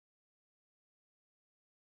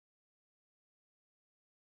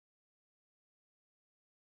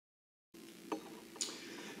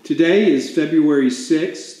Today is February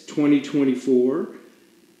 6, 2024.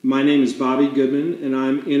 My name is Bobby Goodman, and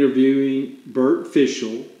I'm interviewing Bert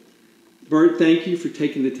Fischel. Bert, thank you for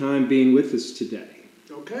taking the time being with us today.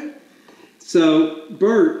 Okay. So,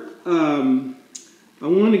 Bert, I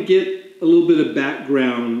want to get a little bit of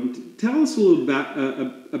background. Tell us a little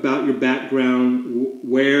about your background,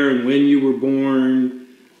 where and when you were born.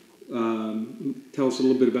 Tell us a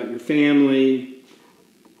little bit about your family,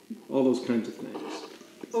 all those kinds of things.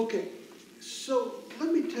 Okay, so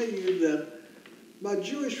let me tell you that my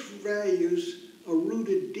Jewish values are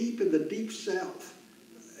rooted deep in the Deep South,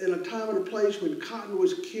 in a time and a place when cotton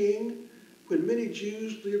was king, when many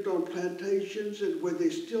Jews lived on plantations, and where they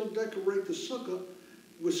still decorate the sukkah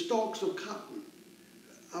with stalks of cotton.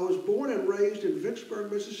 I was born and raised in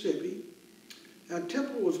Vicksburg, Mississippi. Our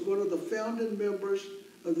temple was one of the founding members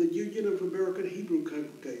of the Union of American Hebrew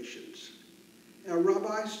Congregations. Our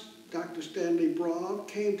rabbis, Dr. Stanley Braun,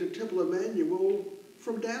 came to Temple Emmanuel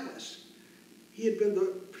from Dallas. He had been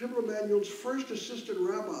the Temple Emmanuel's first assistant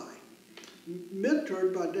rabbi,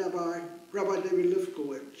 mentored by Rabbi David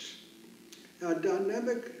Lifkowitz. Our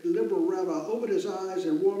dynamic liberal rabbi opened his eyes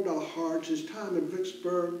and warmed our hearts. His time in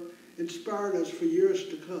Vicksburg inspired us for years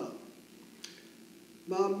to come.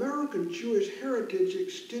 My American Jewish heritage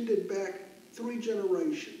extended back 3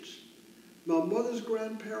 generations. My mother's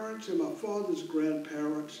grandparents and my father's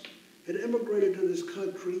grandparents had immigrated to this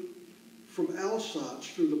country from Alsace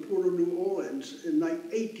through the port of New Orleans in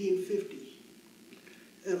 1850.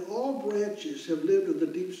 And all branches have lived in the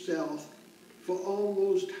Deep South for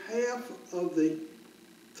almost half of the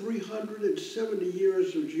 370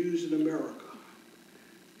 years of Jews in America.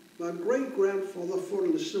 My great-grandfather fought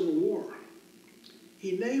in the Civil War.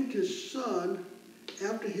 He named his son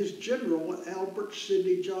after his general, Albert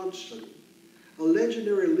Sidney Johnston, a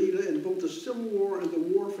legendary leader in both the Civil War and the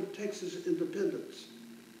War for Texas independence.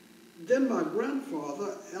 Then my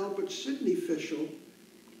grandfather, Albert Sidney Fischel,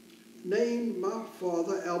 named my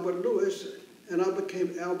father Albert Lewis, and I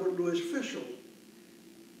became Albert Louis Fischel,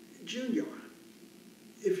 Jr.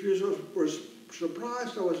 If you were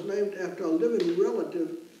surprised I was named after a living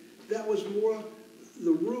relative, that was more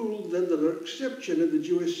the rule than the exception in the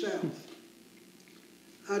Jewish South.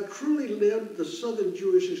 I truly lived the Southern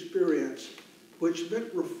Jewish experience, which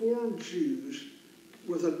meant Reformed Jews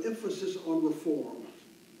with an emphasis on reform.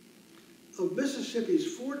 Of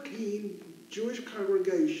Mississippi's 14 Jewish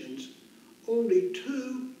congregations, only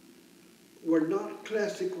 2 were not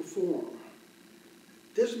classic reform.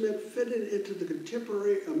 This meant fitting into the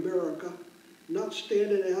contemporary America, not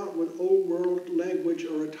standing out with old world language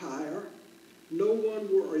or attire. No one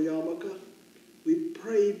wore a yarmulke. We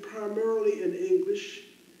prayed primarily in English.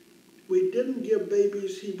 We didn't give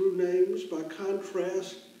babies Hebrew names. By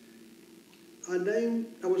contrast, I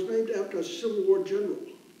was named after a Civil War general.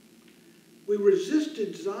 We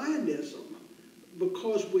resisted Zionism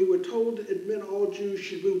because we were told it meant all Jews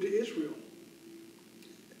should move to Israel.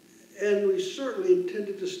 And we certainly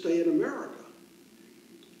intended to stay in America.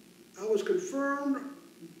 I was confirmed,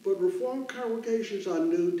 but Reformed congregations I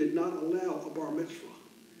knew did not allow a bar mitzvah.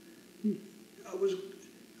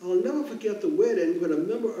 I'll never forget the wedding when a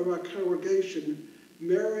member of our congregation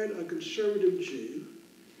married a conservative Jew,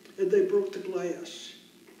 and they broke the glass.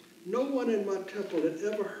 No one in my temple had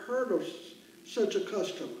ever heard of such a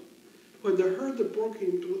custom. When they heard the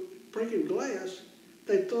breaking glass,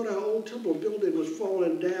 they thought our old temple building was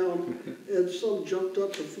falling down, and some jumped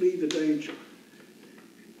up to flee the danger.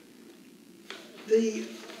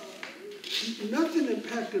 Nothing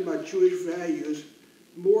impacted my Jewish values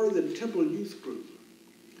more than Temple Youth Group.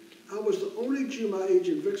 I was the only Jew my age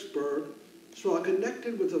in Vicksburg, so I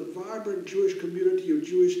connected with a vibrant Jewish community of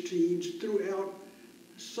Jewish teens throughout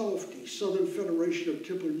SOFTY, Southern Federation of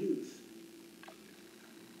Temple Youth.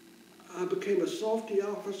 I became a SOFTY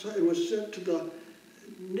officer and was sent to the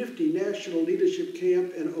nifty National Leadership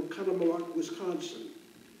Camp in Oconomowoc, Wisconsin.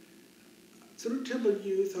 Through Temple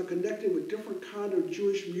Youth, I connected with different kinds of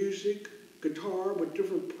Jewish music, guitar, with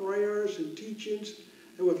different prayers and teachings,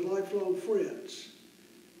 and with lifelong friends.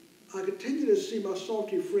 I continue to see my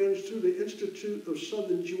SOFTY friends through the Institute of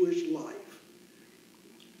Southern Jewish Life.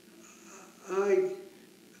 I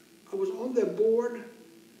was on their board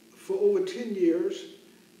for over 10 years.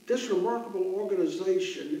 This remarkable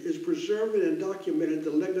organization is preserving and documenting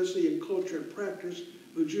the legacy and culture and practice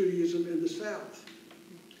of Judaism in the South.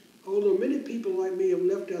 Although many people like me have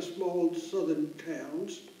left our small southern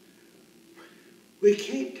towns, we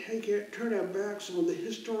can't turn our backs on the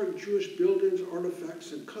historic Jewish buildings,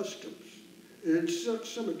 artifacts, and customs, and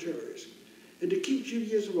cemeteries. And to keep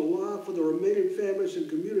Judaism alive for the remaining families and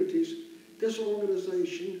communities, this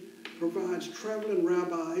organization provides traveling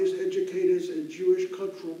rabbis, educators, and Jewish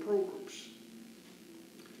cultural programs.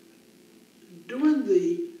 During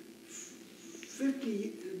the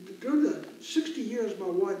 60 years my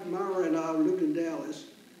wife Myra and I lived in Dallas,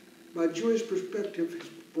 my Jewish perspective has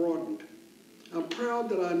broadened. I'm proud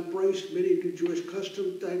that I embraced many new Jewish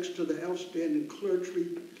customs thanks to the outstanding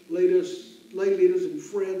clergy, lay leaders, and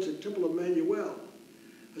friends at Temple of Emmanuel,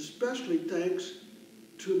 especially thanks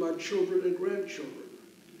to my children and grandchildren.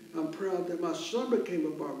 I'm proud that my son became a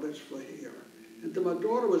bar mitzvah here, and that my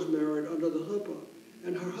daughter was married under the chuppah,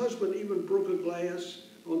 and her husband even broke a glass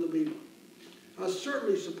on the bima. I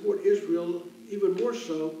certainly support Israel even more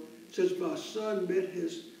so since my son met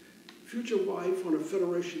his future wife on a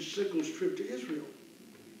Federation singles trip to Israel.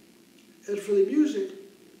 As for the music,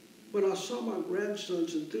 when I saw my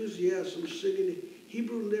grandson's enthusiasm singing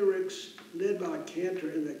Hebrew lyrics led by a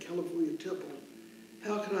cantor in the California temple,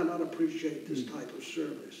 how can I not appreciate this type of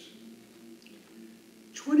service?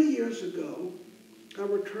 20 years ago, I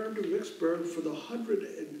returned to Vicksburg for the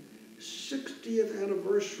 160th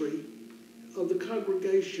anniversary of the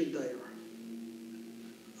congregation there.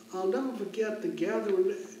 I'll never forget the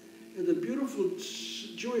gathering in the beautiful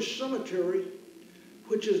Jewish cemetery,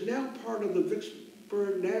 which is now part of the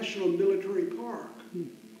Vicksburg National Military Park.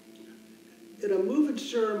 In a moving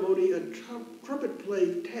ceremony, a trumpet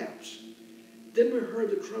played taps. Then we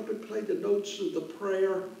heard the trumpet play the notes of the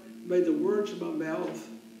prayer, "May the words of my mouth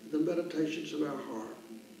and the meditations of our heart."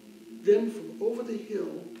 Then from over the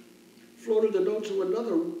hill floated the notes of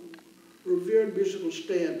another revered musical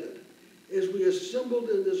standard. As we assembled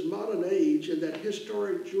in this modern age in that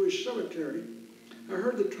historic Jewish cemetery, I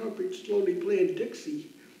heard the trumpet slowly playing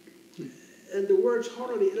Dixie, and the words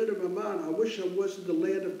hauntingly entered my mind, "I wish I was in the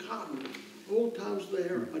land of cotton. Old times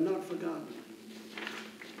there are not forgotten."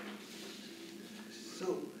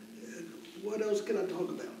 So, what else can I talk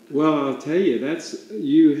about? Well, I'll tell you,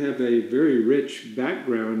 you have a very rich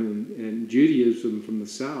background in Judaism from the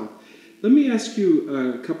South. Let me ask you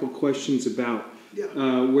a couple questions about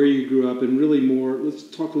where you grew up, and really more. Let's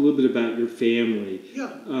talk a little bit about your family.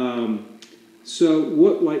 Yeah. So,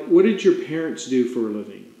 what did your parents do for a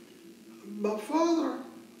living? My father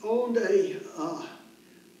owned a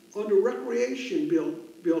recreation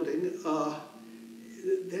building.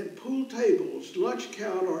 They had pool tables, lunch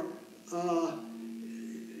counter,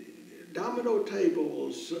 domino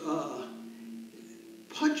tables,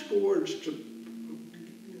 punch boards to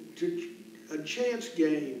a chance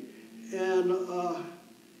game, and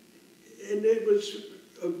it was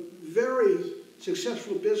a very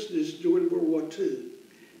successful business during World War II.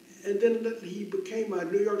 And then he became a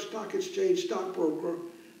New York Stock Exchange stockbroker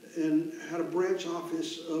and had a branch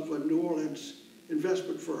office of a New Orleans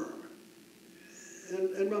investment firm.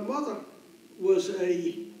 And my mother was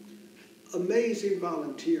an amazing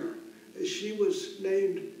volunteer. She was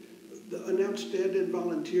named an outstanding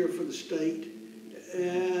volunteer for the state,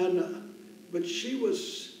 but she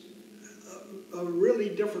was a really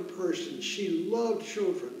different person. She loved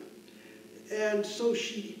children, and so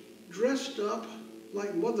she dressed up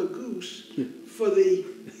like Mother Goose for the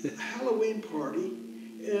Halloween party,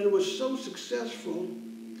 and was so successful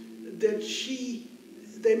that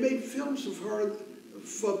they made films of her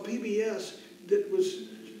for PBS that was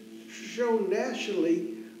shown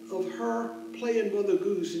nationally of her playing Mother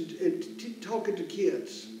Goose and talking to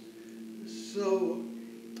kids. So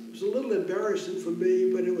it was a little embarrassing for me,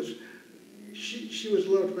 but she was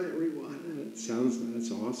loved by everyone. That's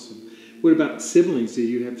awesome. What about siblings? Do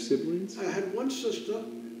you have siblings? I had one sister,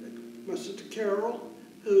 my sister Carol,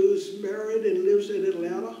 who's married and lives in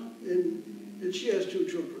Atlanta, and she has 2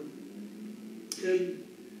 children.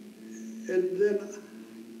 And then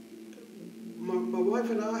my wife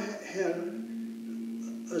and I had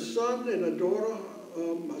a son and a daughter.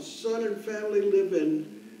 My son and family live in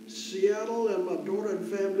Seattle, and my daughter and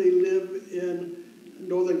family live in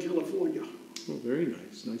Northern California. Oh, very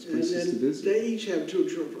nice. Nice places to visit. They each have 2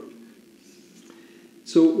 children.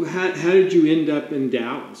 So how did you end up in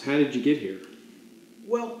Dallas? How did you get here?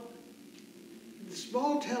 Well, the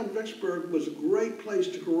small town of Vicksburg was a great place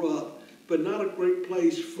to grow up, but not a great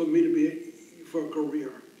place for me to be for a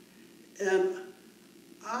career. And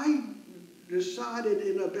I decided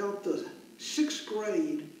in about the 6th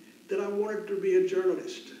grade that I wanted to be a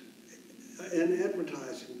journalist, an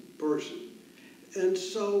advertising person. And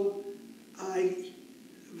so I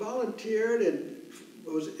volunteered and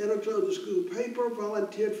was editor of the school paper,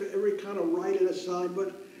 volunteered for every kind of writing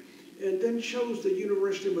assignment, and then chose the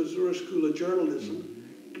University of Missouri School of Journalism,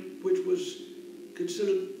 which was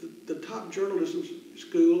considered the top journalism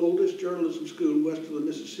school, oldest journalism school west of the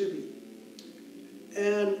Mississippi.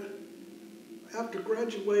 And after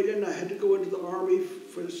graduating, I had to go into the Army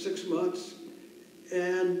for 6 months.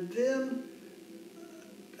 And then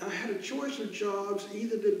I had a choice of jobs,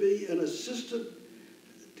 either to be an assistant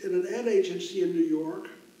in an ad agency in New York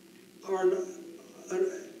or an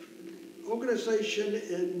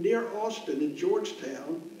organization near Austin in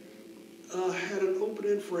Georgetown had an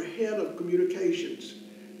opening for a head of communications.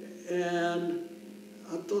 And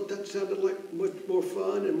I thought that sounded like much more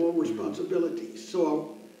fun and more responsibility.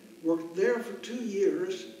 So I worked there for 2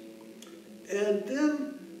 years. And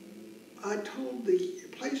then I told the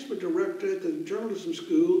placement director at the journalism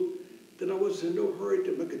school that I was in no hurry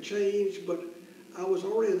to make a change, but I was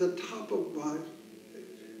already at the top of my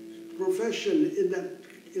profession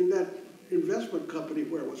in that investment company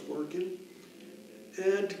where I was working,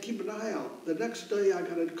 and to keep an eye out. The next day I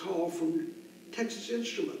got a call from Texas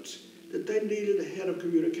Instruments that they needed a head of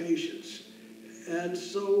communications. And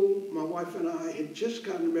so my wife and I had just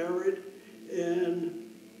gotten married, and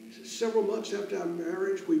several months after our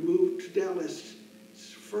marriage, we moved to Dallas,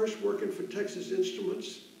 first working for Texas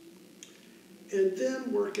Instruments, and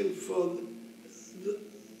then working for the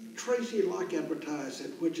Tracy Locke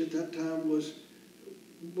Advertising, which at that time was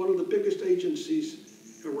one of the biggest agencies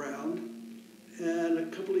around. And a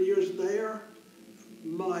couple of years there,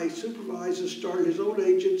 my supervisor started his own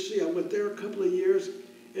agency. I went there a couple of years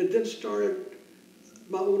and then started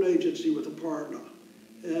my own agency with a partner.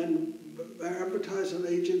 And our advertising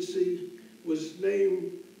agency was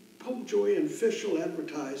named Popejoy and Fischel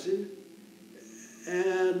Advertising.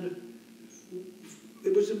 And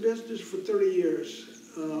it was in business for 30 years.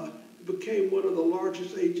 It became one of the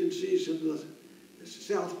largest agencies in the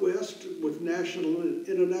Southwest with national and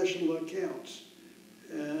international accounts.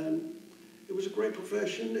 And it was a great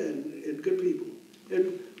profession and good people.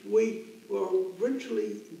 And we were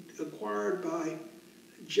eventually acquired by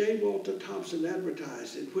J. Walter Thompson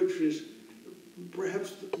Advertising, which is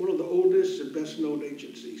perhaps one of the oldest and best known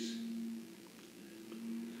agencies.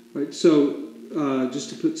 Right, so just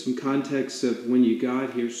to put some context of when you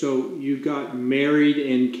got here, so you got married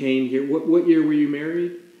and came here. What year were you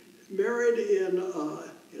married? Married in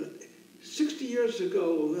 60 years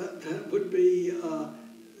ago, that would be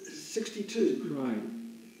 62. Right.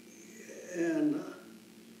 And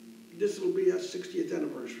this will be our 60th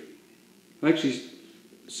anniversary. Actually,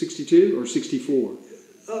 62 or 64?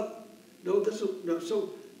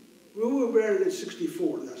 So we were married in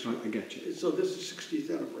 64, that's right. I got you. So this is 60th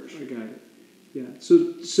anniversary. I got it. Yeah.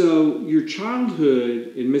 So your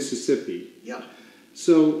childhood in Mississippi. Yeah.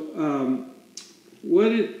 So what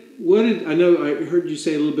did I know? I heard you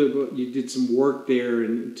say a little bit about you did some work there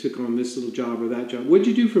and took on this little job or that job. What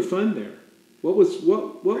did you do for fun there? What was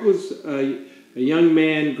a young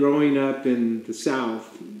man growing up in the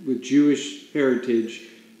South with Jewish heritage?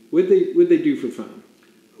 What did they do for fun?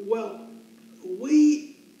 Well,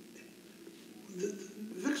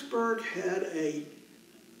 Vicksburg had a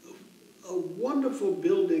wonderful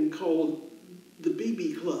building called the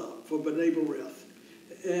BB Club for B'nai B'rith.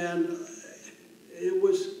 And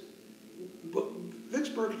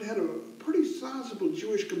Vicksburg had a pretty sizable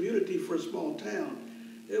Jewish community for a small town.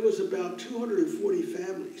 It was about 240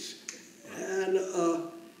 families. And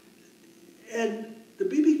the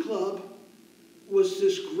BB Club was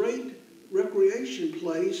this great recreation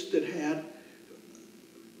place that had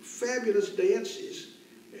fabulous dances.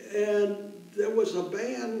 And there was a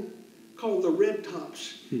band called the Red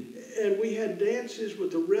Tops. And we had dances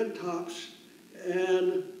with the Red Tops,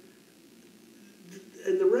 and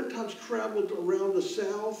the Red Tops traveled around the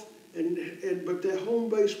South, but their home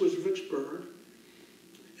base was Vicksburg.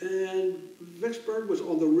 And Vicksburg was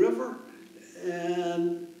on the river,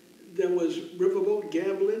 and there was riverboat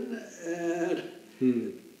gambling, and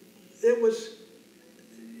it was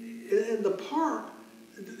in the park.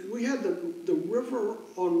 We had the river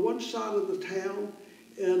on one side of the town,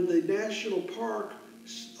 and the national park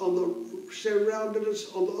surrounded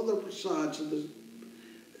us on the other sides of the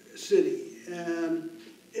city. And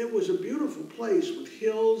it was a beautiful place with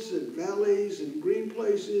hills and valleys and green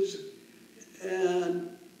places and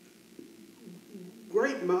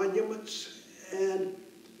great monuments. And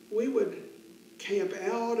we would camp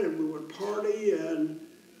out and we would party, and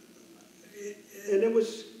it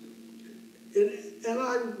was, and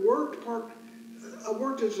I worked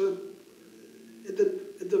at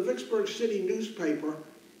the Vicksburg City newspaper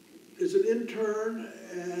as an intern,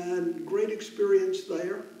 and great experience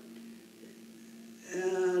there.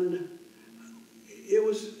 And I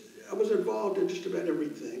was involved in just about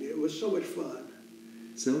everything. It was so much fun.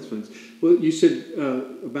 Sounds fun. Well, you said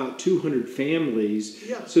about 200 families.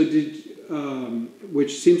 Yeah. So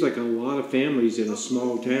which seems like a lot of families in a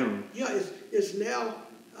small town. Yeah, it's now,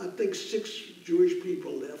 I think 6 Jewish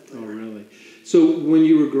people left there. Oh, really? So when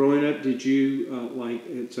you were growing up, did you, like,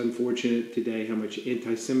 it's unfortunate today how much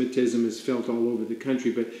anti-Semitism is felt all over the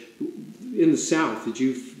country, but in the South, were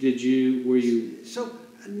you... So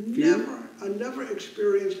I never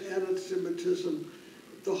experienced anti-Semitism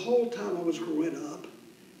the whole time I was growing up.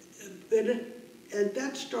 And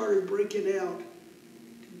that started breaking out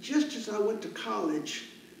just as I went to college,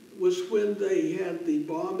 was when they had the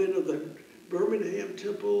bombing of the Birmingham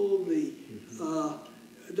Temple.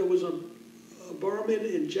 There was a bombing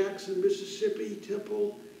in Jackson, Mississippi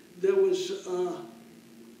Temple. There was some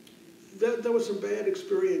bad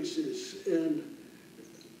experiences,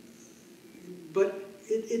 but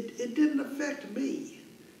it didn't affect me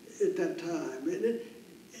at that time, and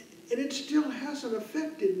it still hasn't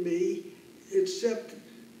affected me, except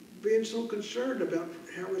being so concerned about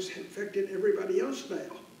how it's affecting everybody else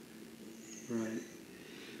now. Right.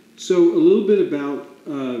 So a little bit about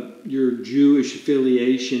your Jewish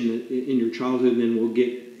affiliation in your childhood, and then we'll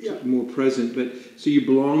get more present. But so you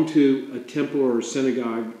belonged to a temple or a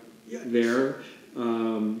synagogue there,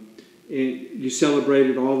 and you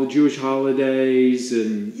celebrated all the Jewish holidays.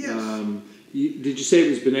 And did you say it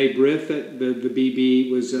was B'nai B'rith, that the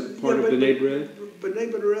BB was part of B'nai B'rith?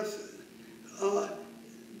 B'nai B'rith.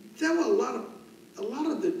 There were a lot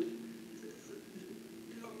of the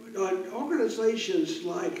organizations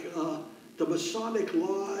like the Masonic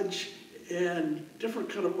Lodge and different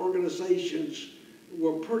kind of organizations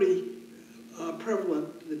were pretty prevalent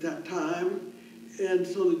at that time. And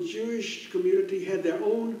so the Jewish community had their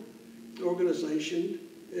own organization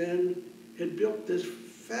and had built this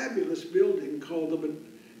fabulous building called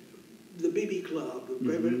the BB Club,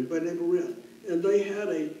 B'nai B'rith. And they had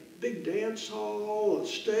a big dance hall, a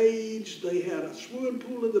stage, they had a swimming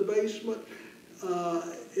pool in the basement.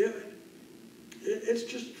 It's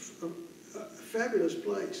just a fabulous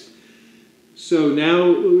place. So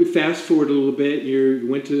now we fast forward a little bit. You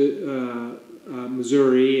went to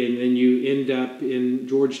Missouri, and then you end up in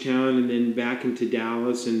Georgetown, and then back into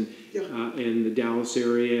Dallas, and in the Dallas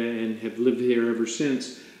area, and have lived there ever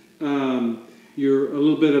since. A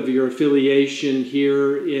little bit of your affiliation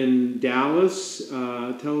here in Dallas.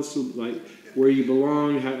 Tell us like where you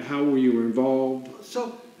belong, how were you involved?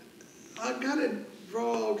 So I got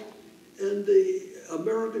involved in the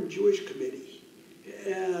American Jewish Committee,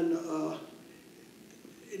 and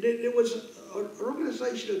it was an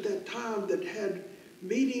organization at that time that had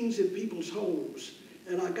meetings in people's homes,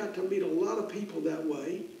 and I got to meet a lot of people that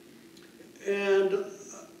way. And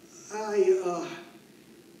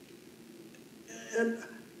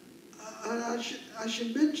I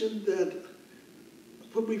should mention that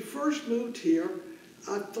when we first moved here,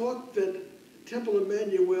 I thought that Temple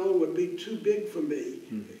Emmanuel would be too big for me.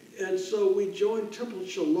 And so we joined Temple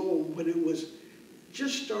Shalom when it was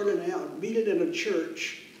just starting out, meeting in a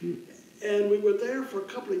church. And we were there for a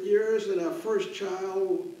couple of years, and our first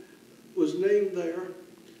child was named there.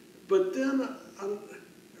 But then I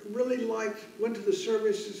really went to the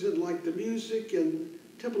services and liked the music, and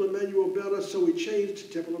Temple Emmanuel better, so we changed to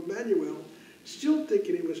Temple Emmanuel, still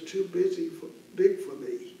thinking it was too big for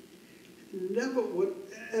me.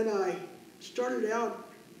 And I started out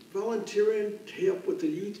volunteering to help with the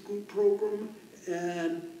youth group program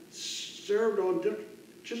and served on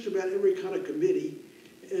just about every kind of committee,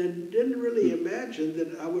 and didn't really imagine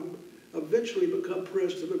that I would eventually become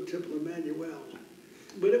president of Temple Emmanuel.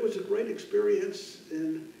 But it was a great experience,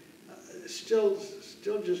 and still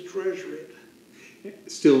just treasure it.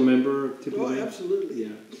 Still a member of Temple? Oh, absolutely.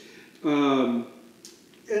 Yeah.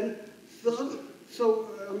 And so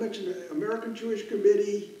I mentioned the American Jewish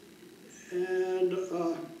Committee, and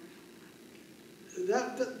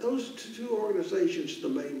those two organizations are the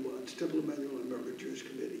main ones, Temple Emmanuel and American Jewish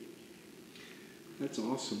Committee. That's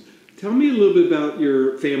awesome. Tell me a little bit about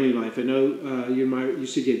your family life. I know you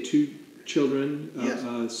said you had 2 children, yes.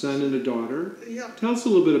 A son and a daughter. Yeah. Tell us a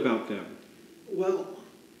little bit about them. Well,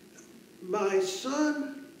 my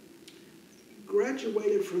son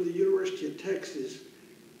graduated from the University of Texas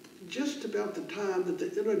just about the time that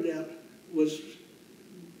the internet was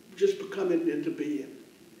just becoming into being.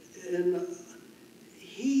 And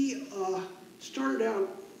he started out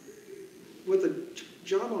with a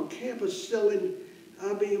job on campus selling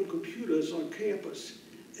IBM computers on campus,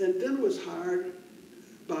 and then was hired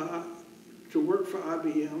to work for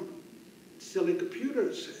IBM selling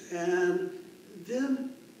computers. And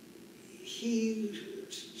then he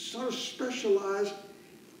sort of specialized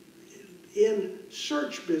in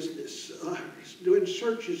search business, doing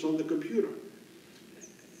searches on the computer,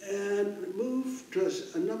 and moved to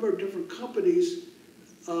a number of different companies.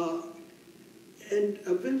 And and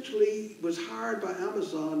eventually was hired by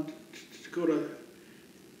Amazon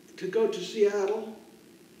to go to Seattle,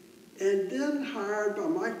 and then hired by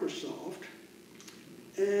Microsoft.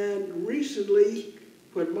 And recently,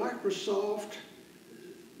 when Microsoft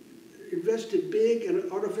invested big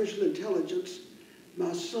in artificial intelligence,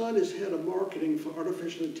 my son is head of marketing for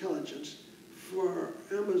artificial intelligence for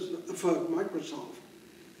Microsoft.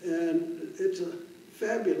 And it's a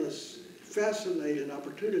fabulous, fascinating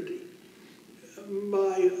opportunity.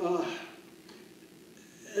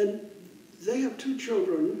 And they have two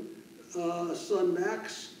children, a son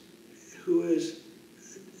Max, who is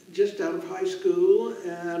just out of high school,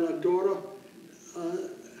 and a daughter,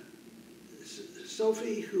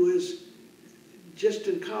 Sophie, who is just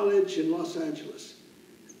in college in Los Angeles.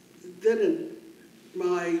 Then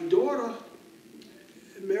my daughter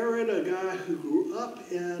married a guy who grew up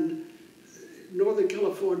in Northern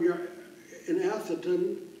California in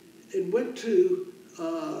Atherton and went to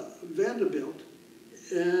Vanderbilt.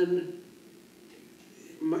 And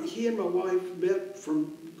he and my wife met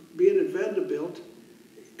from being at Vanderbilt,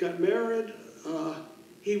 got married.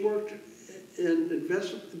 He worked in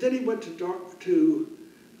investment. Then he went to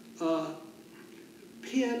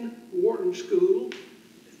Penn Wharton School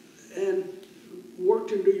and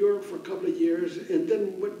worked in New York for a couple of years, and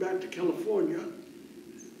then went back to California,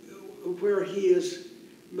 where he has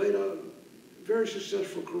made a very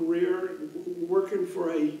successful career working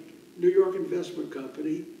for a New York investment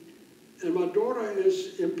company. And my daughter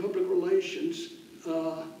is in public relations,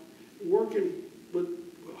 working on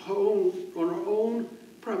her own,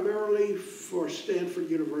 primarily for Stanford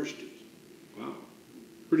University. Wow.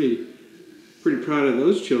 Pretty proud of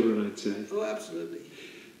those children, I'd say. Oh, absolutely.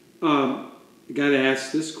 Got to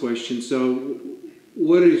ask this question. So,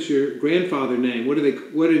 what is your grandfather name? What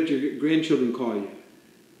did your grandchildren call you?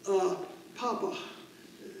 Papa.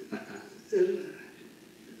 And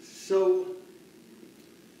so,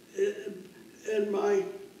 and my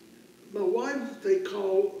wife, they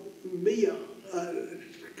call Mia.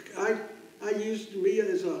 I used Mia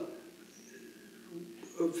as a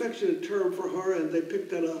affectionate term for her, and they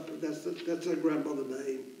picked that up. That's her grandmother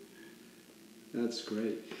name. That's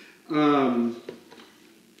great.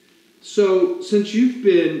 So, since you've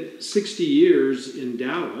been 60 years in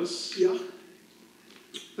Dallas, yeah,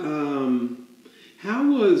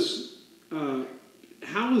 how is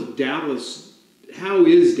Dallas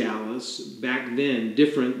back then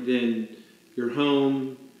different than your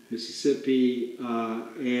home, Mississippi,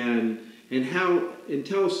 and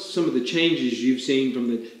tell us some of the changes you've seen from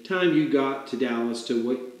the time you got to Dallas to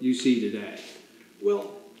what you see today.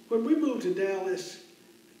 Well, when we moved to Dallas,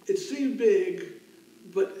 it seemed big,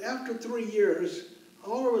 but after 3 years,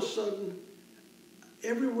 all of a sudden,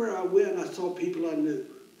 everywhere I went, I saw people I knew.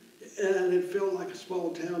 And it felt like a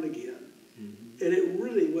small town again. Mm-hmm. And it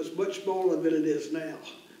really was much smaller than it is now.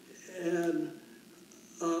 And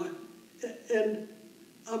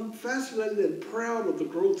I'm fascinated and proud of the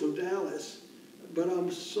growth of Dallas, but I'm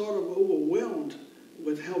sort of overwhelmed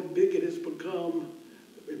with how big it has become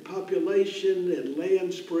in population and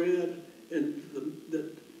land spread, and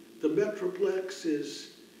the Metroplex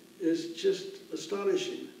is just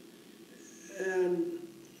astonishing. And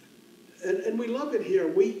we love it here.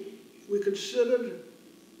 We considered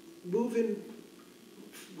moving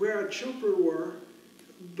where our children were,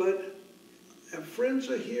 but our friends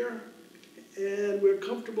are here, and we're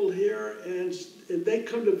comfortable here, and they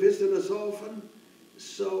come to visit us often,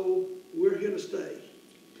 so we're here to stay.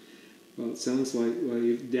 Well, it sounds like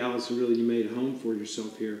Dallas, really, you made a home for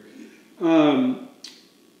yourself here.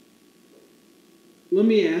 Let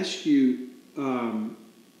me ask you,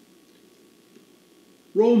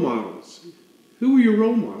 role models. Who were your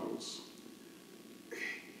role models?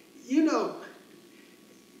 You know,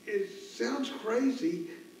 it sounds crazy,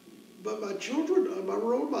 but my children are my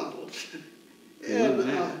role models. And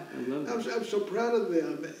I'm so proud of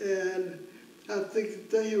them. And I think that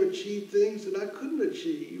they have achieved things that I couldn't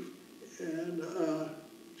achieve. And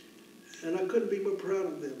I couldn't be more proud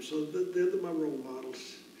of them. So they're my role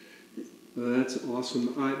models. Well, that's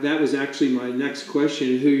awesome. That was actually my next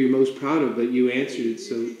question, who you're most proud of, but you answered it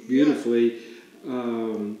so beautifully.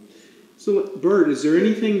 Yeah. So, Bert, is there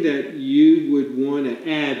anything that you would want to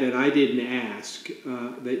add that I didn't ask,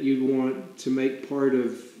 that you'd want to make part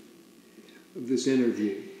of this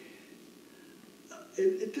interview?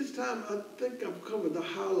 At this time, I think I've covered the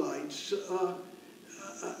highlights.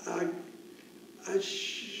 I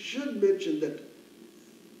should mention that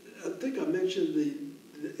I think I mentioned the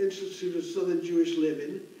Institute of Southern Jewish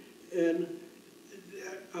Living, and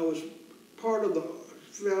I was part of the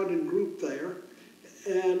founding group there,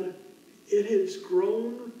 and it has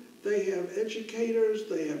grown They have educators,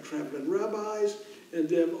 they have traveling rabbis, and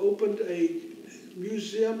they've opened a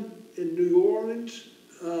museum in New Orleans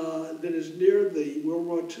that is near the World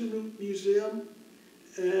War II Museum,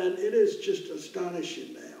 and it is just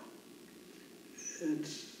astonishing now. And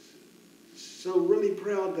so really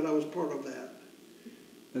proud that I was part of that.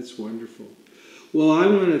 That's wonderful. Well, I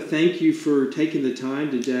want to thank you for taking the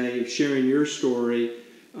time today, sharing your story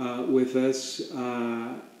with us,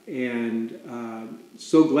 and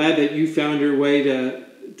so glad that you found your way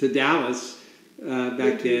to Dallas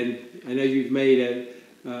back then. I know you've made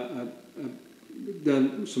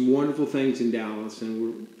done some wonderful things in Dallas, and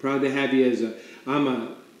we're proud to have you I'm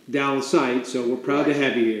a Dallasite, so we're proud to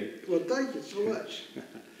have you here. Well, thank you so much.